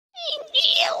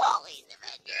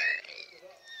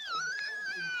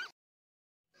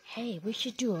Hey, we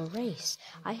should do a race.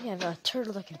 I have a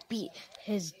turtle that can beat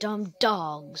his dumb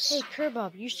dogs. Hey,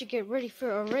 Kerbob, you should get ready for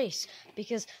a race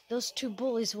because those two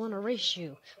bullies want to race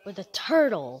you with a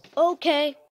turtle.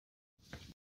 Okay.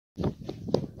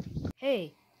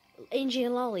 Hey, Aingee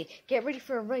and Lolly, get ready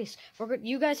for a race.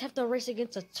 You guys have to race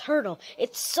against a turtle.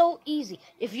 It's so easy.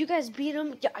 If you guys beat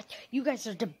him, you guys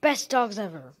are the best dogs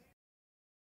ever.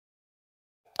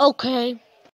 Okay.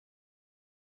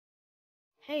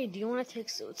 Hey, do you want to take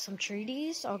some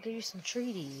treaties? I'll give you some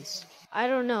treaties. I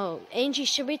don't know. Aingee,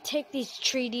 should we take these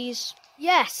treaties?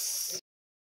 Yes!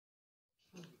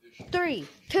 3,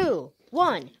 2,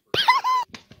 1.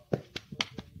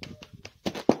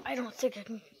 I don't think I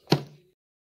can...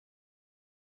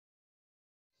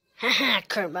 Haha,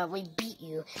 Kerma, we beat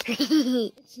you.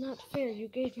 It's not fair. You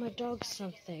gave my dogs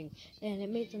something, and it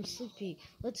made them sleepy.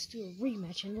 Let's do a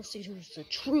rematch, and we'll see who's the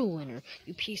true winner,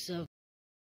 you piece of...